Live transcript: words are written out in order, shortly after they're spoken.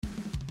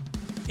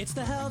It's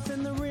the Health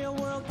in the Real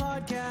World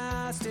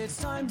podcast. It's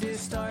time to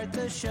start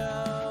the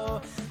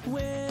show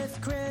with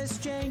Chris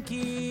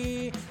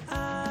Jenke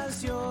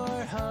as your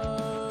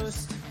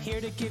host. Here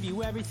to give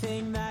you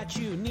everything that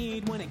you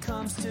need when it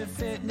comes to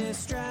fitness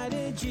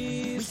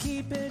strategies. We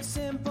keep it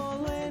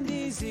simple and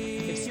easy.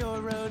 It's your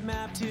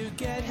roadmap to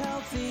get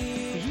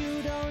healthy.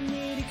 You don't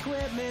need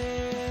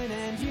equipment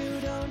and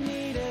you don't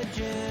need a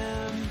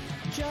gym.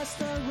 Just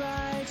the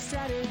right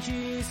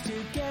strategies to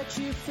get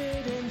you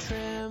fit and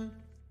trim.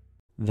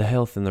 The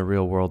Health in the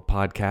Real World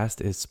podcast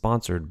is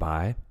sponsored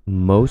by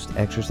most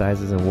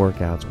exercises and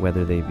workouts,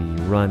 whether they be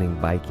running,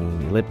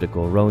 biking,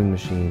 elliptical, rowing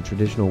machine,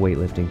 traditional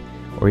weightlifting,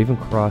 or even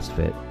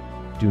CrossFit,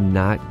 do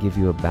not give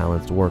you a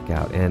balanced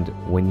workout. And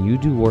when you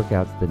do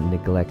workouts that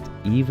neglect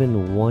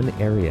even one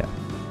area,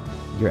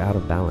 you're out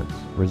of balance,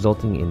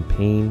 resulting in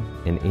pain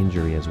and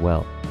injury as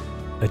well.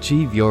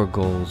 Achieve your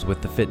goals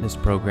with the fitness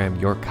program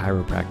your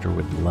chiropractor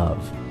would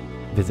love.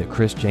 Visit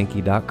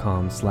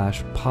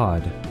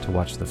chrisjenke.com/pod to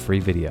watch the free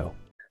video.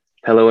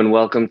 Hello and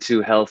welcome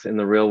to Health in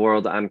the Real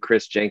World. I'm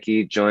Chris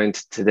Jenke, joined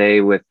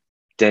today with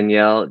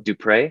Danielle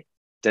Dupre.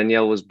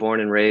 Danielle was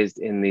born and raised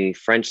in the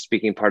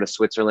French-speaking part of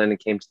Switzerland and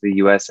came to the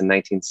US in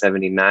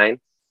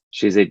 1979.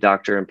 She's a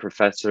doctor and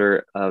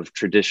professor of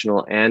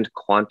traditional and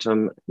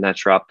quantum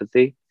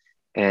naturopathy,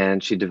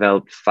 and she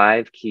developed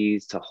 5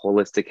 keys to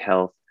holistic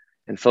health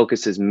and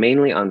focuses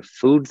mainly on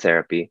food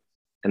therapy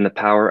and the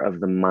power of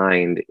the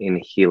mind in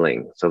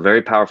healing. So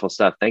very powerful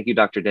stuff. Thank you,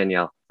 Dr.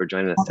 Danielle, for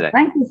joining us today.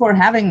 Thank you for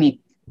having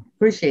me.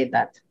 Appreciate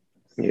that.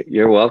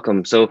 You're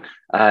welcome. So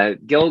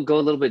go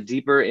a little bit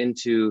deeper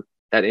into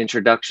that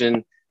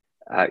introduction,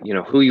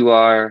 who you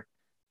are,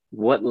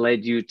 what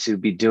led you to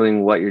be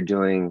doing what you're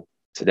doing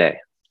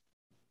today?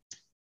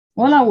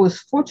 Well, I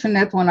was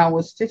fortunate when I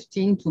was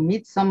 15 to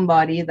meet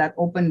somebody that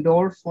opened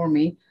doors for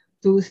me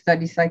to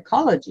study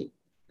psychology.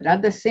 But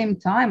at the same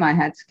time, I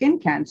had skin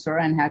cancer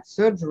and had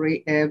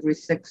surgery every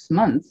 6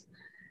 months.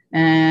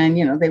 And,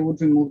 they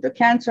would remove the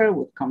cancer,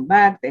 would come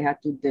back. They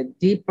had to dig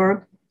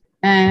deeper.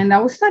 And I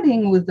was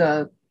studying with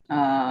the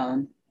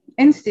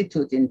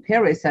institute in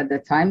Paris at the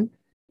time,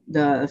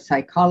 the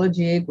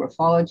psychology,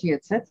 graphology,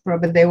 etc.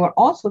 But they were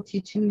also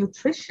teaching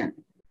nutrition.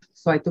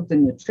 So I took the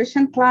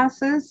nutrition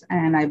classes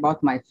and I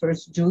bought my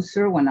first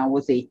juicer when I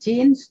was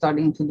 18,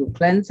 starting to do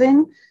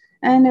cleansing,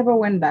 and never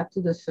went back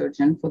to the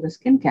surgeon for the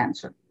skin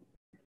cancer.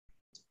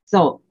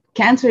 So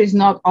cancer is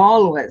not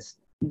always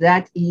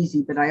that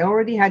easy, but I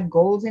already had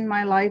goals in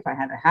my life. I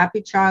had a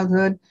happy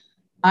childhood.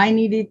 I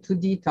needed to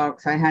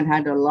detox. I had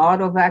had a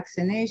lot of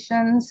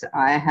vaccinations.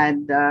 I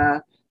had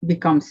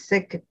become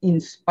sick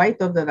in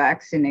spite of the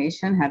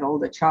vaccination, had all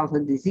the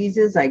childhood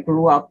diseases. I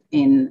grew up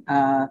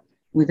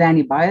with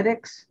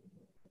antibiotics.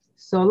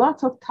 So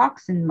lots of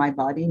toxin in my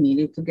body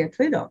needed to get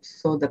rid of.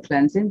 So the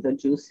cleansing, the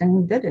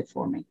juicing did it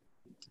for me.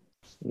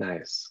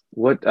 Nice.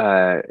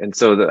 And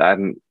so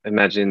I'm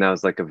imagining that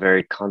was like a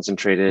very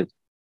concentrated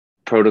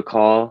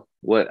protocol.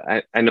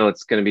 I know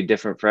it's going to be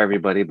different for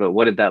everybody, but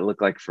what did that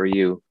look like for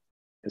you?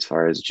 As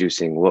far as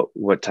juicing,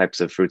 what types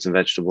of fruits and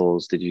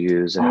vegetables did you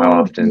use and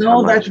how often?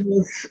 No, that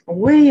was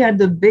way at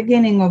the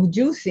beginning of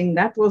juicing.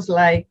 That was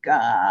like,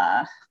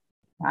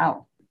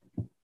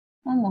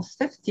 almost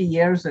 50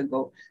 years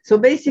ago. So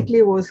basically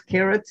it was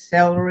carrots,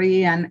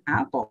 celery, and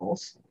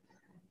apples.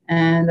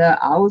 And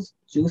I was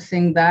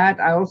juicing that.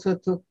 I also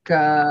took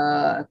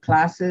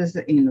classes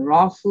in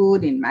raw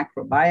food, in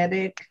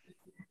macrobiotic.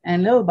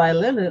 And little by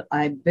little,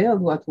 I built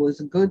what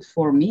was good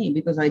for me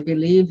because I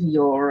believe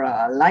your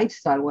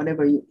lifestyle,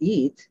 whatever you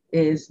eat,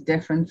 is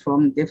different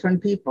from different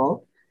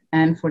people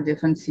and for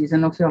different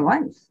season of your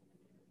life.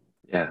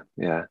 Yeah.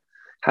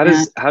 How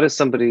does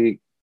somebody?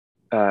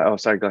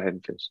 Sorry. Go ahead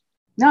and finish.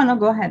 No,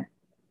 go ahead.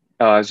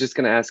 Oh, I was just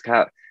going to ask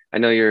how. I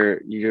know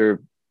you're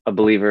a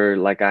believer,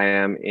 like I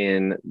am,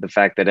 in the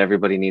fact that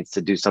everybody needs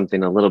to do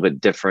something a little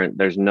bit different.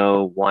 There's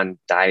no one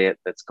diet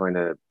that's going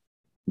to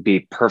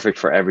be perfect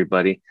for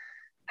everybody.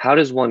 How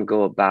does one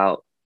go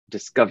about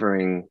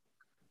discovering,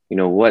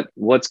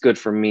 what's good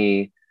for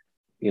me,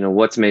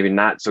 what's maybe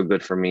not so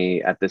good for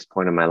me at this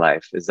point in my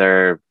life? Is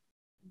there a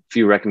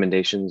few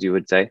recommendations you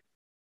would say?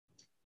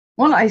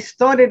 Well, I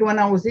started when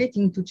I was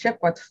 18 to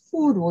check what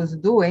food was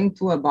doing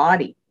to a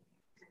body.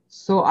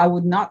 So I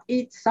would not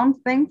eat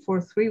something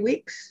for 3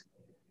 weeks,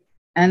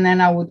 and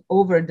then I would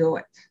overdo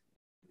it.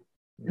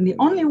 And the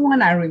only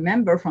one I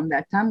remember from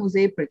that time was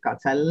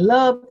apricots. I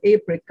love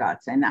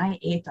apricots, and I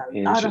ate a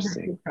lot of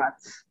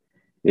apricots.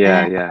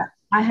 Yeah.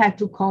 I had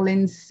to call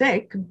in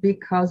sick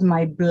because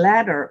my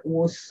bladder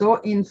was so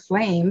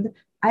inflamed,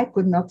 I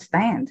could not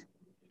stand.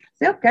 I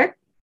said, okay.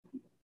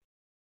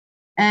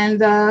 And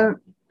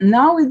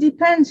now it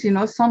depends,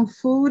 some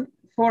food,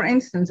 for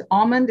instance,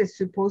 almond is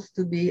supposed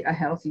to be a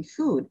healthy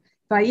food.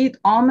 If I eat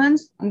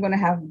almonds, I'm going to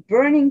have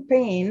burning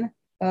pain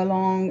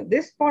along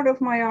this part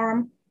of my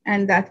arm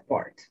and that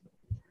part.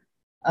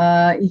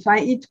 If I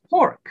eat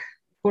pork,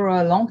 for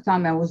a long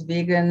time I was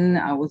vegan,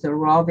 I was a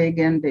raw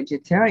vegan,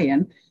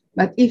 vegetarian.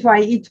 But if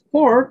I eat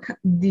pork,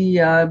 the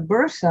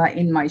bursa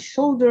in my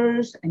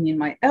shoulders and in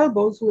my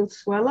elbows will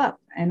swell up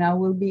and I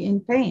will be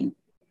in pain.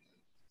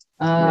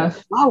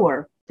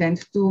 Flour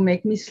tends to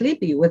make me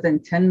sleepy. Within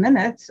 10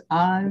 minutes,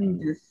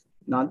 I'm just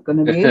not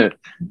going to be able to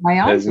keep my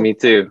That's eyes me open.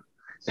 too.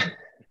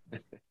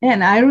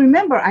 And I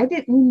remember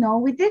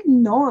we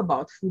didn't know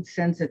about food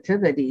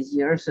sensitivities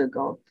years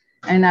ago.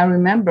 And I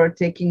remember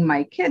taking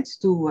my kids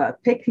to a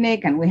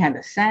picnic and we had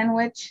a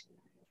sandwich.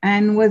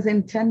 And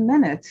within 10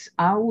 minutes,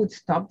 I would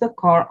stop the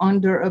car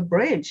under a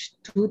bridge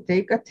to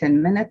take a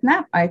 10-minute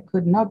nap. I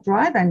could not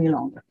drive any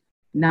longer.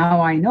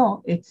 Now I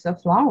know it's a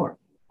flour.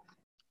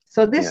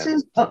 So this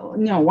is,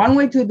 one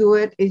way to do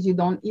it is you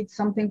don't eat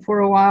something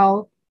for a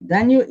while,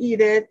 then you eat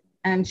it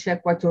and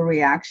check what your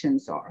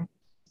reactions are.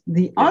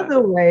 The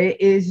other way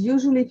is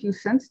usually if you're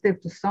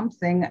sensitive to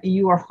something,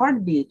 your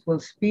heartbeat will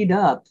speed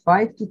up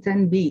 5 to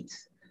 10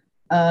 beats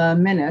a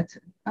minute,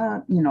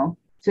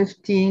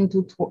 15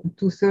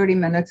 to 30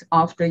 minutes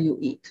after you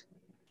eat.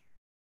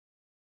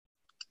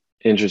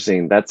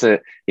 Interesting. That's and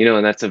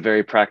that's a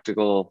very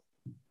practical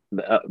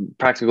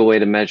way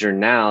to measure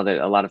now that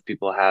a lot of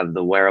people have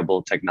the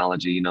wearable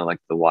technology, like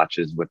the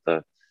watches with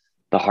the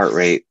heart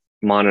rate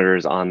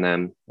monitors on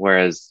them.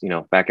 Whereas,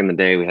 back in the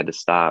day we had to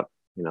stop,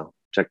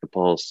 check the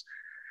pulse.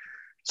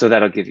 So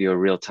that'll give you a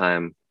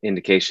real-time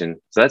indication.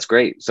 So that's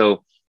great.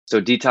 So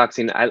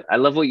detoxing, I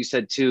love what you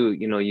said too.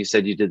 You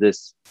said you did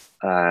this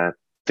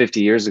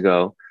 50 years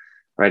ago,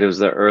 right? It was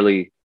the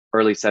early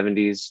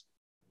 70s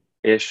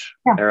ish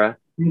era.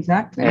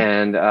 Exactly.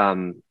 And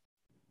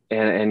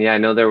yeah, I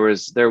know there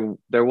was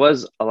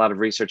a lot of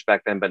research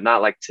back then, but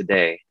not like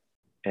today.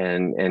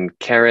 And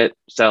carrot,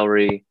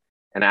 celery,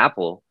 and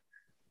apple.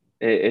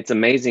 It's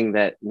amazing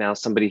that now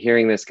somebody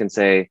hearing this can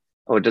say,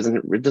 oh, it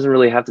doesn't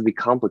really have to be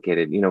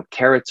complicated.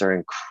 Carrots are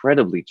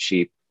incredibly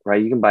cheap,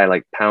 right? You can buy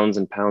like pounds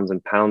and pounds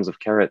and pounds of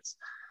carrots.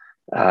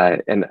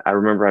 And I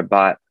remember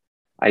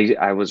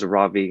I was a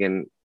raw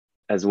vegan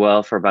as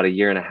well for about a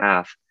year and a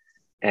half.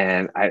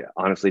 And I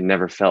honestly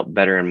never felt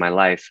better in my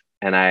life.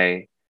 And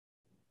I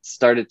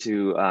started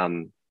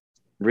to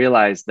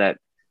realize that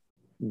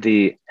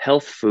the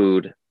health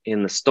food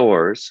in the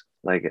stores,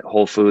 like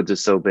Whole Foods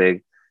is so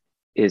big,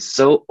 is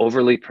so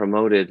overly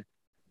promoted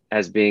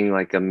as being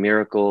like a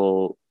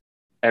miracle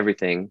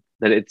everything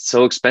that it's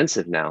so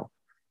expensive now,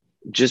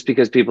 just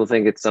because people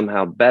think it's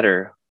somehow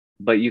better.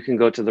 But you can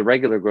go to the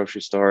regular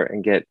grocery store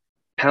and get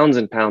pounds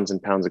and pounds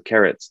and pounds of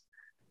carrots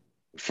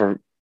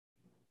for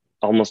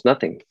almost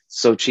nothing.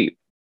 So cheap.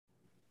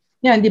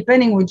 Yeah, and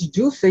depending which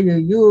juicer you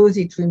use,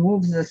 it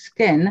removes the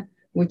skin,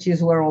 which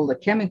is where all the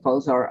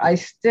chemicals are. I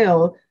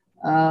still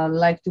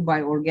like to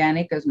buy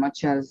organic as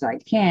much as I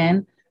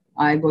can.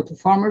 I go to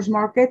farmer's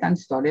market and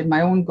started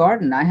my own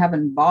garden. I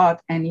haven't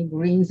bought any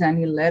greens,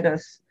 any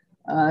lettuce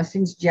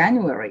since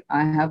January.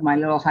 I have my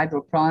little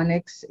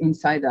hydroponics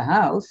inside the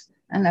house,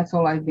 and that's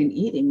all I've been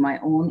eating, my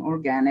own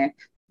organic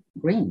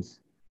greens.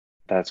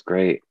 That's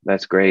great.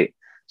 That's great.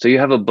 So you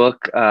have a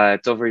book,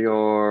 it's over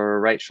your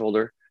right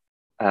shoulder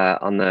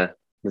on the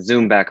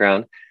Zoom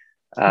background.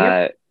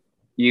 Yep.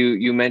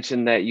 You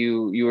mentioned that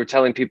you were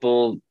telling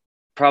people,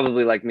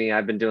 probably like me,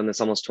 I've been doing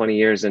this almost 20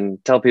 years,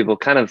 and tell people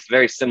kind of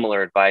very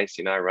similar advice.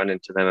 I run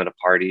into them at a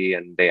party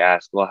and they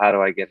ask, well, how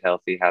do I get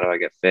healthy? How do I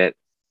get fit?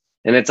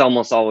 And it's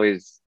almost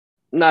always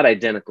not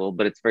identical,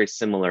 but it's very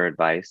similar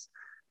advice.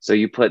 So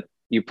you put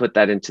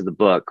that into the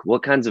book.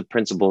 What kinds of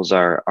principles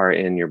are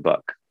in your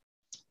book?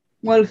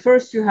 Well,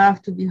 first you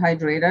have to be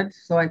hydrated.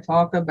 So I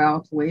talk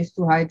about ways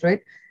to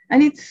hydrate.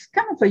 And it's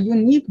kind of a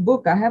unique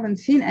book. I haven't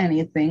seen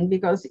anything,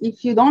 because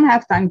if you don't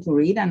have time to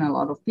read, and a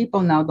lot of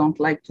people now don't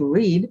like to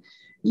read,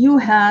 you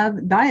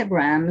have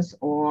diagrams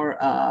or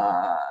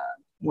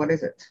what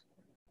is it?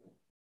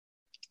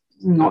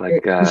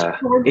 Like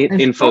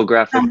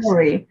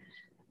infographics.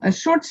 A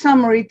short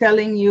summary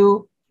telling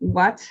you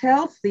what's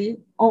healthy,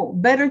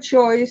 better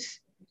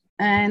choice,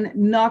 and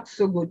not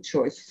so good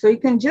choice. So you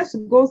can just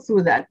go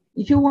through that.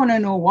 If you want to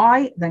know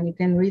why, then you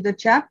can read the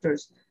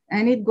chapters.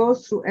 And it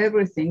goes through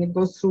everything. It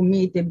goes through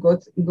meat, it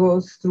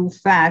goes through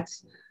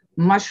fats,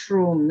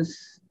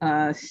 mushrooms,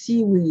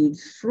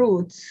 seaweeds,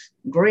 fruits,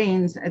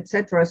 grains,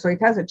 etc. So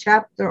it has a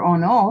chapter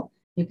on all.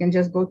 You can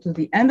just go to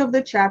the end of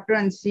the chapter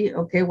and see,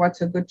 okay, what's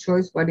a good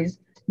choice, what is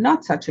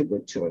not such a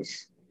good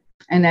choice.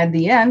 And at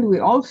the end, we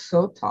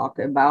also talk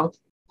about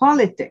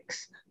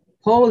politics.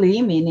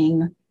 Poly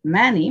meaning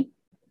many,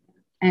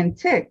 and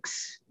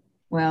ticks.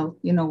 Well,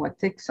 you know what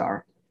ticks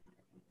are.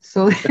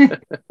 So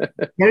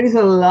there is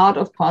a lot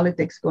of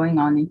politics going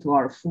on into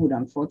our food,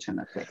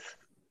 unfortunately.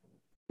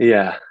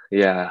 Yeah.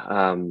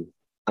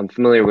 I'm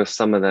familiar with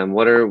some of them.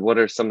 What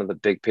are some of the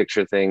big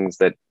picture things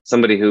that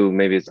somebody who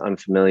maybe is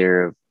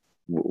unfamiliar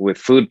with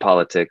food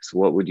politics,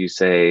 what would you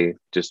say,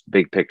 just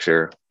big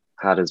picture?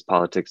 How does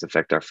politics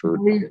affect our food?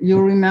 You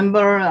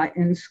remember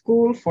in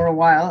school for a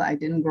while, I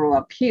didn't grow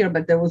up here,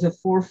 but there was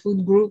 4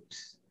 food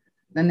groups.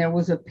 Then there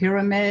was a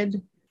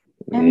pyramid.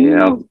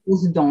 And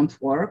those don't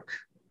work.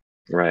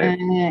 Right.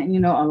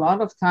 And, a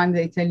lot of times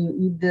they tell you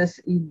eat this,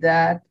 eat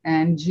that,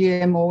 and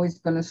GMO is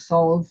going to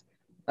solve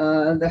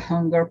the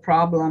hunger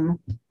problem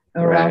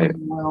around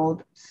the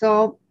world.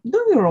 So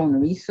do your own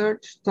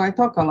research. So I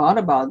talk a lot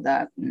about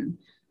that. And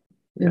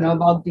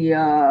about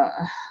the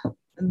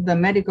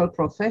medical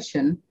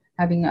profession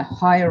having a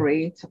high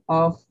rate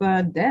of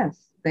death.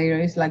 There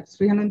is like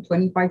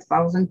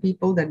 325,000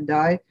 people that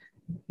die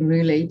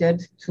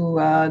related to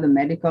the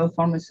medical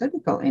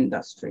pharmaceutical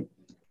industry.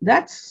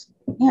 That's,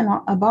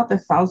 about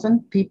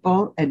 1,000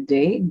 people a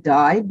day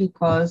die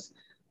because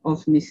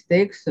of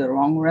mistakes, the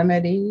wrong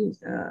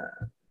remedies,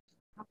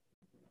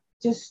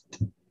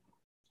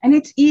 and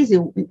it's easy.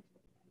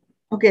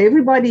 Okay,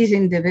 everybody is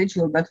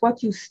individual, but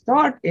what you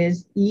start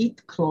is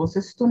eat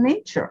closest to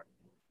nature.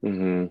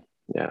 Mm-hmm.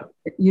 Yeah.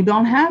 You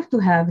don't have to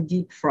have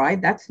deep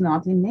fried. That's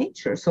not in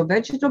nature. So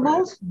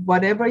vegetables,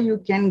 whatever you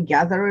can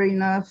gather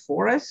in a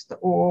forest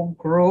or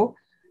grow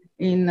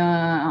in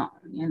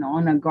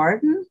on a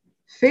garden.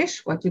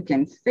 Fish, what you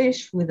can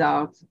fish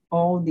without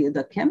all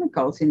the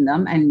chemicals in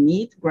them, and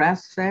meat,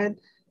 grass-fed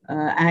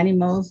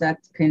animals that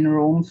can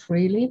roam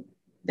freely.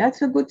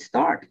 That's a good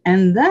start.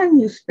 And then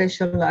you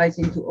specialize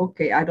into,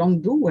 okay, I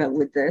don't do well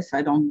with this.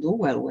 I don't do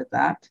well with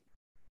that.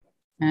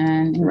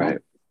 And, right.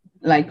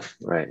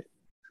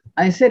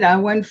 I said, I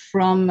went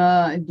from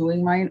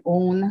doing my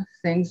own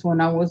things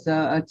when I was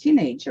a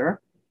teenager.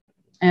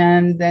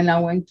 And then I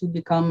went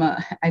to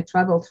I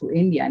traveled through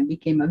India and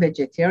became a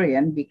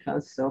vegetarian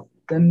because of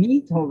the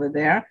meat over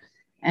there.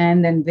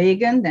 And then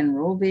vegan, then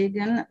raw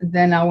vegan.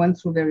 Then I went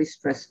through very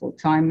stressful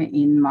time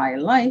in my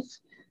life.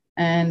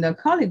 And a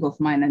colleague of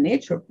mine, a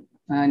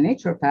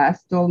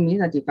naturopath, told me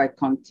that if I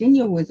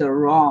continue with a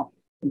raw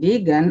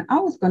vegan, I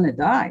was going to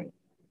die.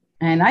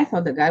 And I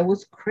thought the guy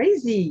was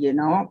crazy.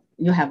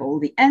 You have all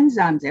the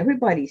enzymes.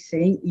 Everybody's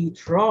saying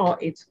eat raw,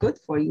 it's good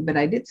for you. But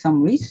I did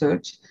some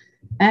research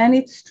and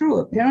it's true.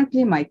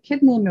 Apparently my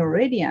kidney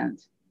meridian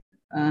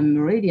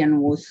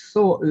was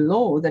so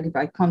low that if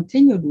I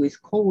continued with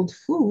cold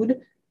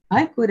food,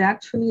 I could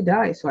actually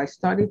die. So I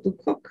started to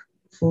cook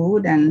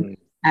food and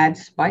add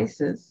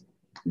spices.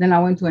 Then I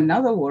went to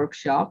another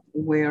workshop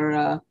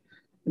where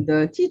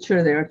the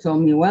teacher there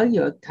told me, well,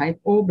 you're type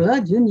O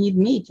blood, you need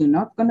meat. You're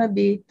not going to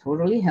be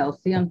totally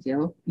healthy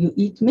until you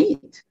eat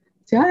meat.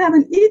 So I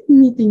haven't eaten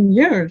meat in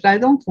years. I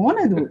don't want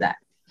to do that.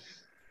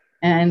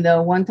 And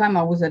one time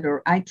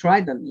I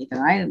tried the meat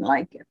and I didn't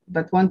like it.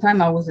 But one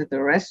time I was at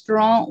a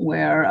restaurant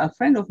where a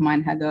friend of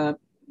mine had a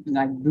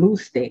blue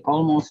steak,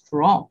 almost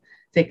raw.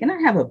 Say, can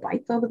I have a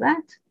bite of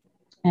that?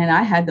 And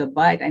I had a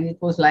bite and it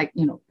was like,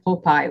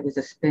 Popeye with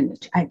the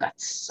spinach. I got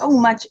so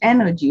much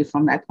energy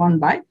from that one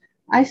bite.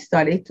 I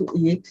started to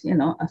eat,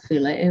 a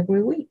fillet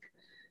every week.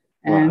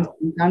 And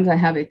sometimes I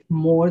have it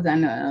more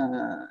than,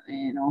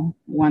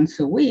 once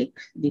a week,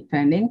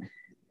 depending.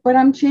 But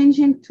I'm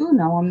changing too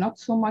now. I'm not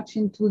so much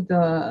into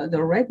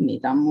the red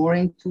meat. I'm more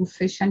into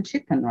fish and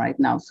chicken right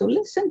now. So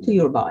listen to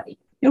your body.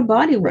 Your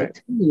body will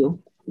tell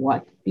you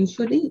what you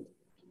should eat.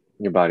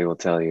 Your body will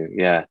tell you.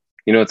 Yeah.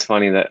 It's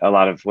funny that a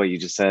lot of what you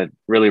just said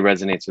really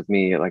resonates with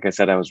me. Like I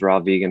said, I was raw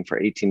vegan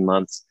for 18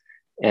 months.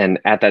 And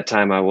at that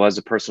time, I was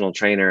a personal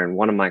trainer. And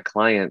one of my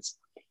clients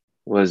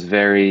was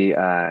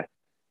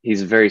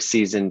he's very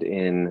seasoned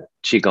in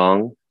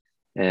Qigong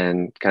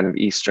and kind of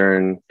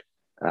Eastern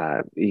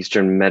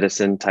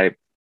medicine type.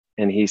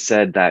 And he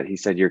said,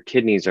 your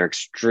kidneys are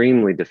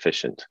extremely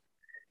deficient.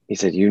 He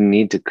said, you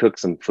need to cook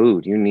some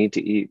food. You need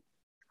to eat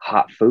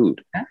hot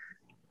food. Yeah.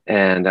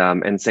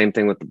 And same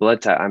thing with the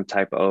blood type. I'm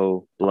type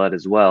O blood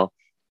as well.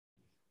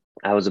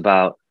 I was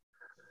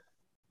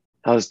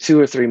 2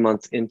 or 3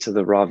 months into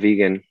the raw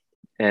vegan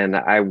and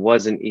I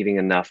wasn't eating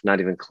enough,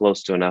 not even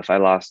close to enough. I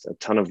lost a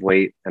ton of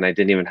weight and I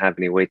didn't even have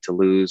any weight to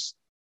lose.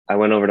 I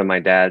went over to my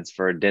dad's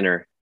for a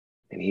dinner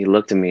and he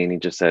looked at me and he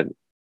just said,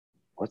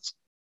 what's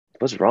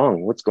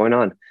wrong? What's going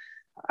on?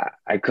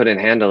 I couldn't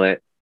handle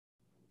it.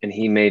 And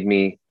he made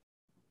me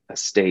a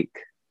steak.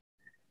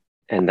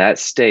 And that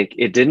steak,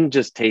 it didn't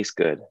just taste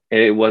good.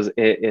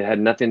 It had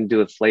nothing to do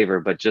with flavor,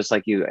 but just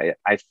like you,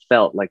 I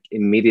felt like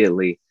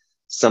immediately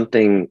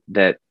something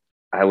that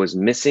I was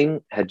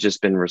missing had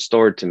just been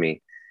restored to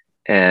me.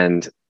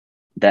 And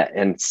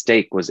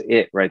steak was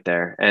it right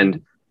there.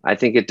 And I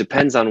think it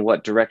depends on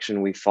what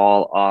direction we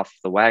fall off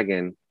the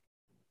wagon,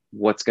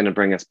 what's going to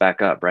bring us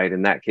back up, right?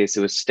 In that case,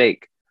 it was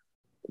steak.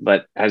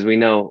 But as we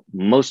know,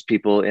 most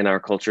people in our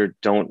culture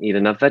don't eat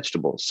enough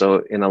vegetables.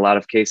 So in a lot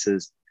of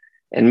cases,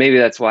 and maybe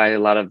that's why a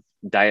lot of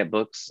diet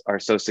books are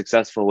so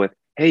successful with,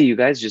 hey, you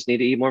guys just need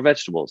to eat more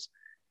vegetables.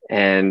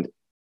 And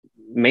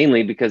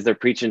mainly because they're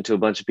preaching to a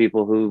bunch of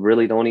people who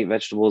really don't eat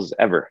vegetables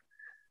ever.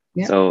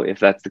 Yeah. So if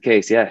that's the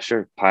case, yeah,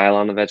 sure, pile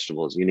on the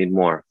vegetables. You need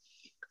more.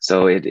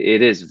 So it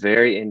is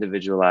very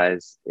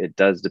individualized. It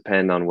does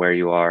depend on where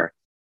you are,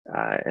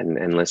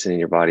 and listening to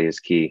your body is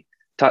key.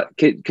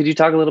 Could you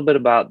talk a little bit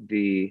about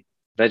the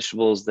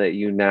vegetables that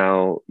you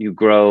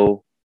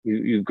grow?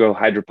 You grow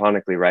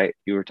hydroponically, right?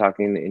 You were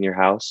talking in your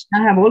house.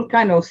 I have all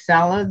kind of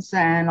salads,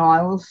 and I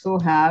also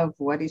have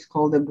what is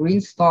called a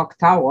green stalk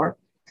tower,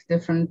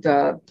 different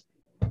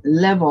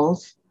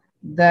levels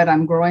that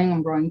I'm growing.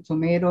 I'm growing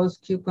tomatoes,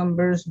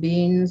 cucumbers,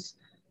 beans,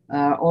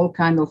 all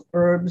kind of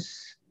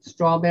herbs,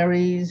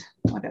 strawberries.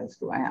 What else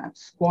do I have?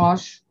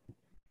 Squash.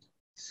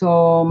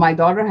 So my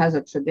daughter has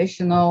a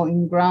traditional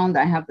in-ground.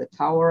 I have the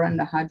tower and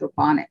the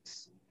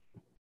hydroponics.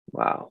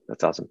 Wow,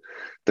 that's awesome.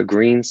 The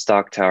Green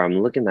Stalk Tower.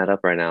 I'm looking that up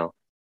right now.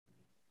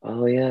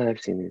 Oh yeah,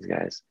 I've seen these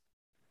guys.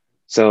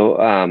 So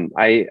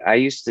I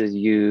used to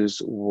use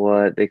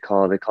what they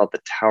call it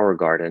the Tower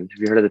Garden. Have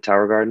you heard of the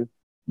Tower Garden?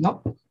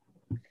 Nope.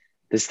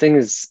 This thing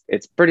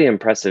it's pretty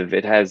impressive.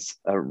 It has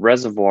a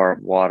reservoir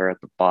of water at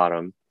the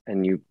bottom,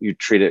 and you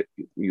treat it,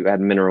 you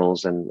add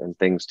minerals and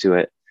things to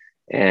it.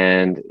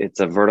 And it's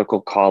a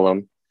vertical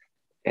column.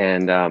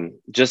 And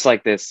just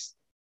like this,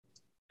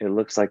 it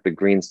looks like the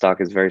green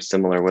stalk is very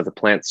similar, where the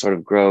plants sort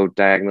of grow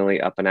diagonally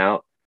up and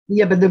out.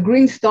 Yeah, but the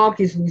green stalk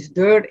is with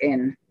dirt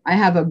in. I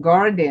have a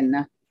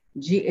garden,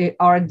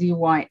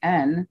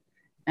 Gardyn,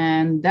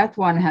 and that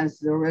one has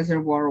the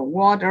reservoir of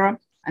water.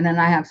 And then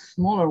I have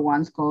smaller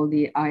ones called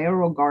the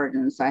aero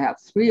gardens. I have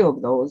 3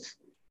 of those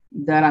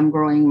that I'm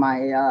growing my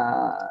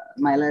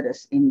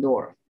lettuce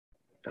indoor.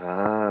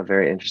 Ah,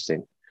 very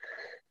interesting.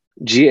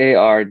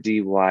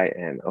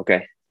 Gardyn.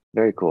 Okay,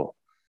 very cool.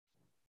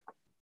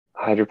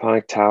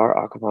 Hydroponic tower,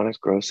 aquaponics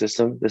grow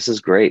system. This is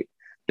great.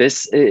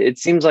 It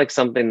seems like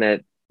something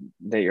that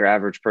your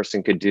average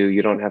person could do.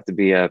 You don't have to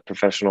be a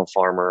professional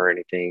farmer or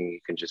anything. You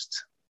can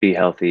just be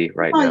healthy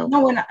right now.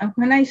 No,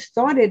 when I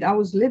started, I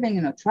was living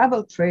in a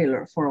travel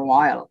trailer for a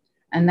while.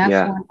 And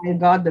that's when I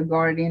got the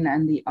garden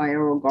and the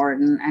aero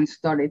garden and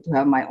started to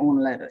have my own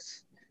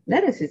lettuce.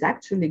 Lettuce is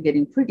actually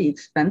getting pretty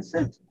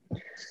expensive.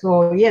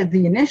 So yeah,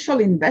 the initial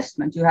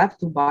investment, you have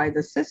to buy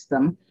the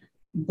system,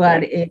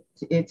 but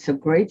it's a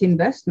great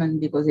investment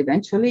because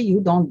eventually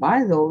you don't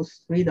buy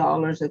those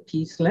 $3 a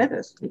piece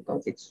lettuce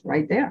because it's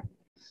right there.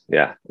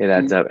 Yeah, it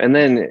adds up. And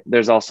then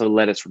there's also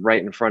lettuce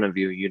right in front of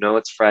you. You know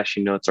it's fresh,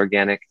 you know it's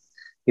organic.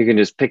 You can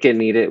just pick it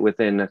and eat it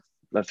within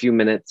a few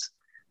minutes.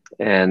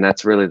 And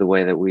that's really the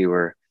way that we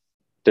were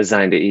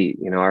designed to eat.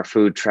 You know, our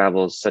food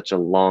travels such a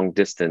long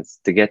distance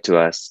to get to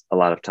us a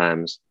lot of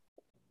times.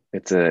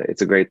 It's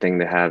a great thing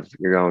to have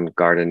your own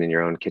garden in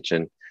your own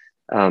kitchen.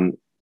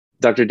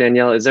 Dr.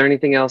 Danielle, is there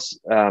anything else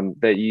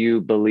that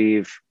you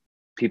believe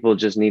people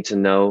just need to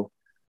know?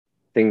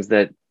 Things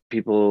that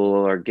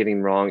people are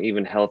getting wrong,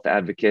 even health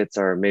advocates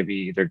are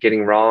maybe they're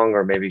getting wrong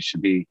or maybe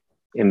should be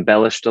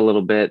embellished a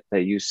little bit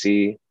that you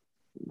see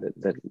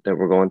that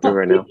we're going through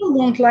right now? People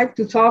don't like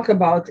to talk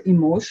about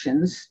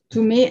emotions.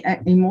 To me,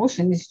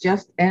 emotion is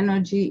just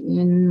energy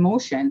in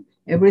motion.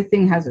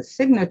 Everything has a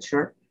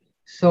signature.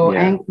 So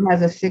anger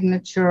has a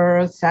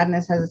signature,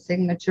 sadness has a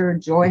signature,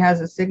 joy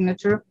has a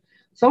signature.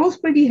 So I was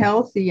pretty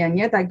healthy, and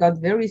yet I got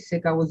very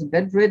sick. I was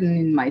bedridden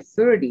in my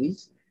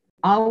 30s.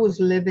 I was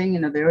living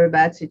in a very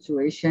bad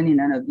situation, in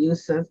an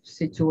abusive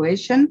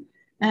situation.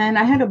 And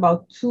I had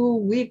about 2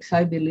 weeks,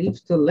 I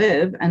believe, to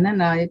live. And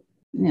then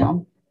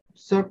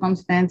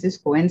circumstances,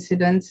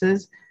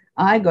 coincidences,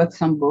 I got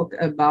some book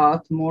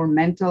about more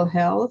mental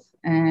health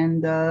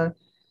and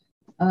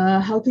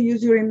how to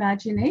use your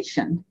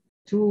imagination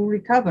to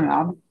recover.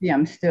 Obviously,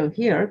 I'm still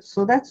here.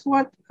 So that's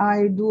what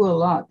I do a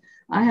lot.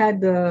 I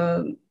had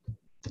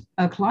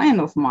a client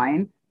of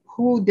mine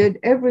who did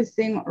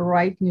everything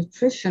right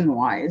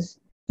nutrition-wise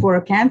for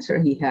a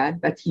cancer he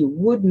had, but he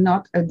would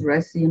not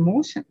address the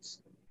emotions.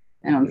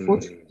 And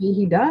unfortunately,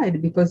 he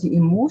died because the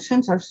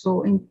emotions are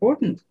so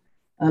important.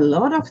 A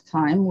lot of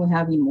time we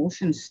have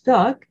emotions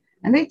stuck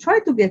and they try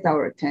to get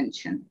our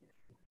attention.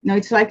 Now,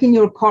 it's like in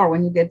your car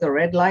when you get the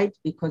red light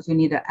because you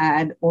need to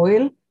add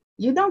oil.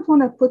 You don't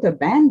want to put a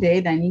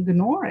Band-Aid and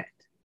ignore it.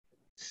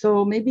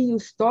 So maybe you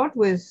start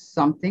with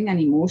something and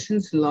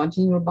emotions lodge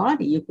in your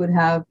body. You could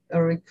have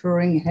a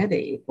recurring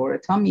headache or a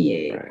tummy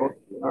ache,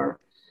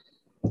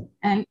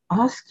 and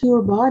ask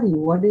your body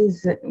what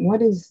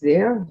is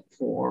there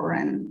for.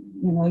 And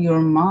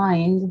your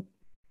mind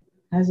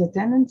has a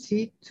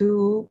tendency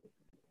to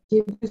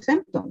give you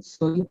symptoms,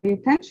 so you pay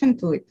attention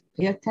to it.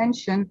 Pay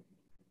attention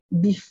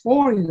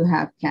before you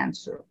have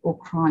cancer or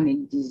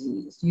chronic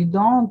disease. You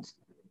don't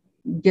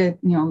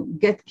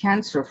get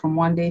cancer from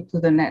one day to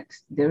the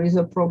next. There is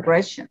a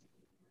progression.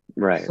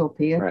 Right. So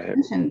pay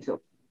attention to it.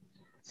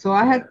 So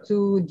I had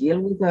to deal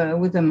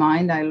with the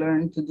mind. I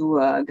learned to do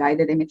a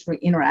guided imagery,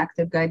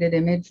 interactive guided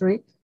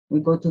imagery.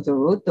 We go to the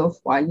root of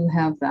why you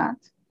have that.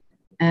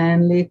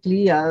 And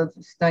lately I've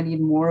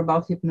studied more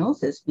about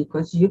hypnosis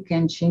because you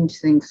can change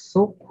things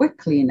so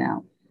quickly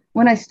now.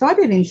 When I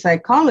started in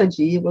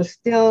psychology, it was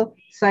still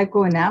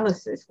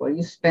psychoanalysis, where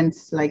you spent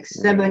like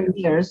 7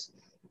 years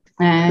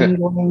and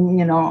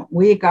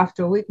week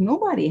after week.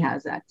 Nobody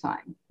has that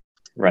time.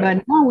 Right.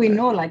 But now we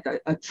know like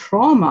a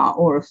trauma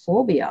or a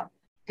phobia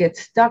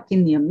gets stuck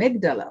in the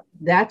amygdala.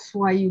 That's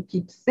why you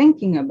keep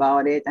thinking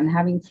about it and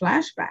having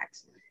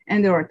flashbacks.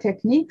 And there are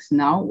techniques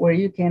now where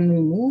you can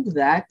remove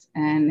that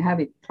and have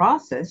it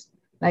processed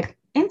like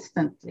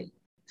instantly.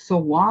 So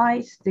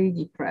why stay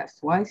depressed?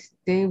 Why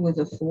stay with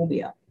a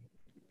phobia?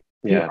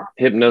 Yeah,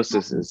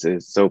 hypnosis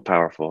is so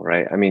powerful,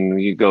 right? I mean,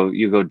 you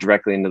go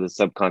directly into the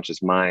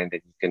subconscious mind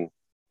and you can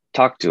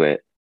talk to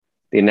it.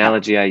 The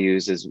analogy I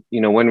use is,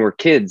 when we're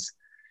kids,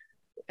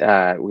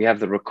 we have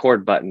the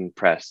record button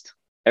pressed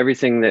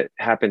everything that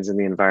happens in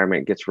the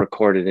environment gets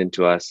recorded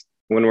into us.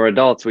 When we're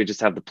adults, we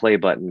just have the play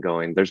button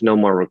going. There's no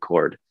more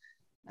record.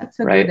 That's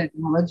a right? good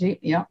analogy.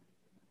 Yeah.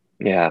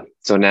 Yeah.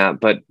 So now,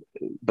 but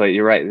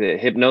you're right. The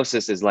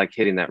hypnosis is like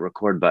hitting that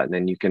record button,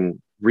 and you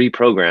can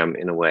reprogram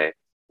in a way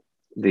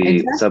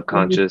the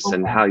subconscious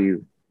and how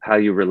you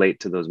relate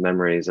to those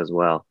memories as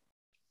well.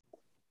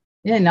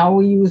 Yeah. Now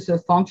we use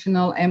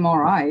functional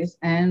MRIs,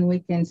 and we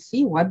can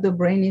see what the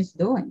brain is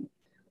doing.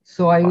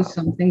 So I use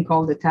something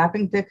called the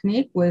tapping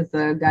technique with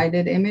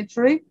guided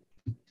imagery,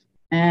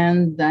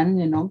 and then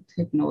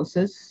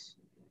hypnosis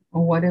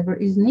or whatever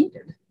is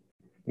needed.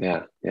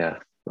 Yeah.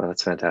 Well,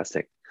 that's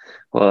fantastic.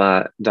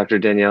 Well, Dr.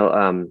 Danielle,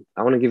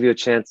 I want to give you a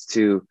chance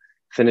to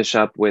finish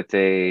up with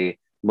a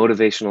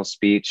motivational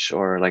speech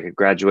or like a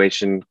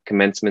graduation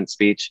commencement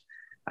speech.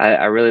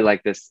 I really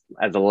like this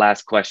as the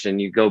last question.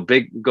 You go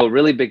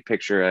really big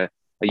picture. A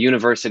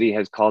university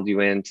has called you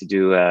in to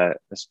do a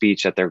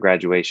speech at their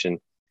graduation,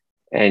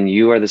 and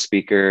you are the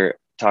speaker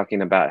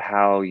talking about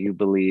how you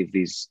believe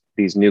these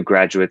new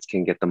graduates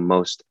can get the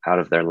most out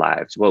of their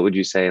lives. What would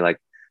you say, like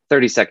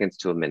 30 seconds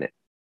to a minute?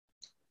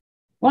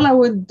 Well, I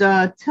would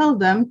tell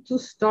them to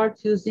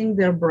start using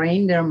their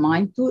brain, their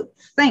mind to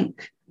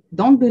think.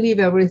 Don't believe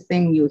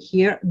everything you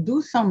hear.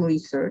 Do some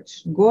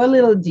research. Go a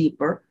little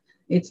deeper.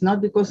 It's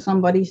not because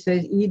somebody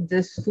says eat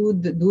this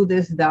food, do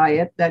this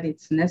diet, that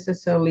it's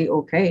necessarily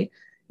okay.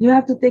 You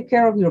have to take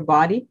care of your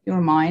body, your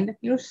mind,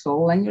 your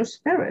soul, and your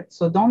spirit.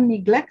 So don't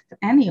neglect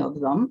any of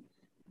them.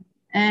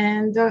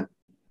 And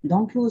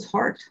don't lose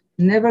heart.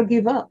 Never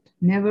give up.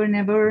 Never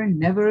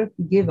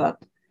give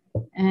up.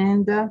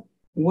 And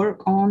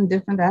work on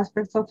different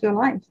aspects of your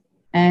life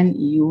and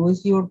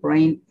use your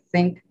brain.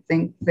 Think,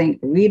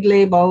 read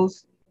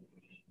labels.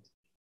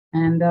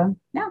 And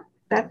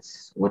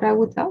that's what I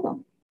would tell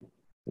them.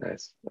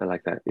 Nice. I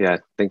like that. Yeah.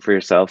 Think for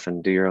yourself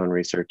and do your own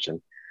research.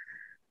 And,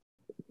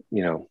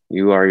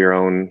 you are your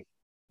own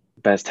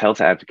best health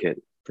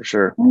advocate for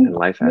sure. And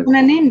life advocate. You're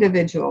an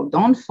individual.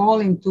 Don't fall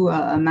into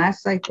a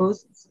mass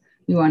psychosis.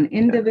 You're an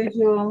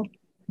individual.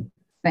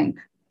 Think.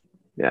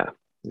 Yeah,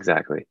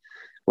 exactly.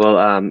 Well,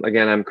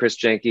 again, I'm Chris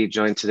Janke,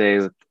 joined today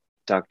with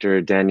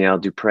Dr. Danielle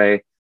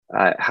Dupre.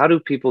 How do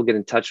people get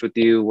in touch with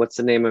you? What's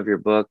the name of your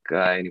book?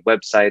 Any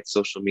websites,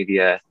 social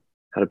media?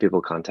 How do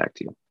people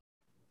contact you?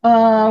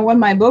 Well,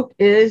 my book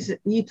is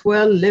Eat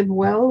Well, Live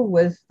Well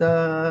with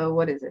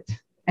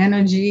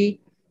Energy.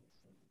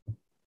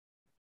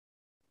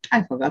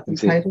 I forgot the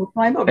title of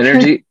my book.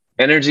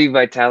 Energy,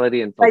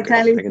 vitality, and focus.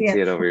 I can see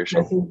it over your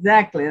shoulder. Yes,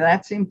 exactly.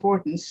 That's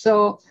important.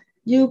 So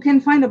you can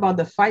find about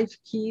the 5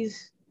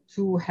 keys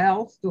to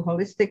health, to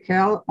holistic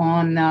health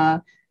on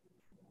my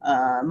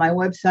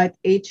website,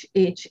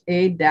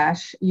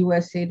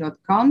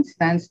 hha-usa.com,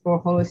 stands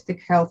for Holistic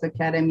Health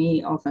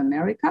Academy of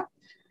America.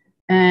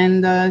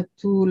 And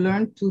to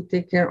learn to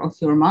take care of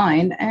your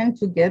mind and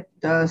to get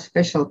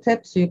special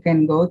tips, you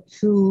can go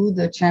to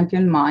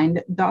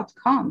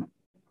thechampionmind.com.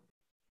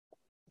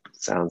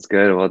 Sounds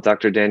good. Well,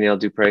 Dr. Danielle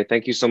Dupre,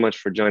 thank you so much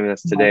for joining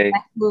us today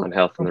on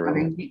Health in the Real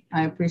World.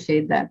 I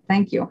appreciate that.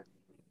 Thank you.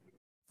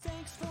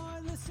 Thanks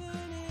for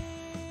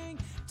listening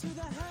to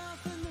the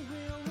Health in the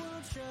Real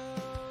World show.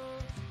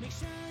 Make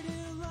sure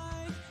to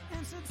like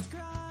and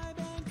subscribe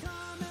and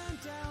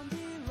comment down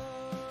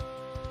below.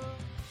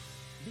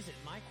 Visit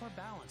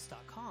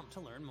mycorebalance.com to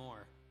learn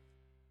more.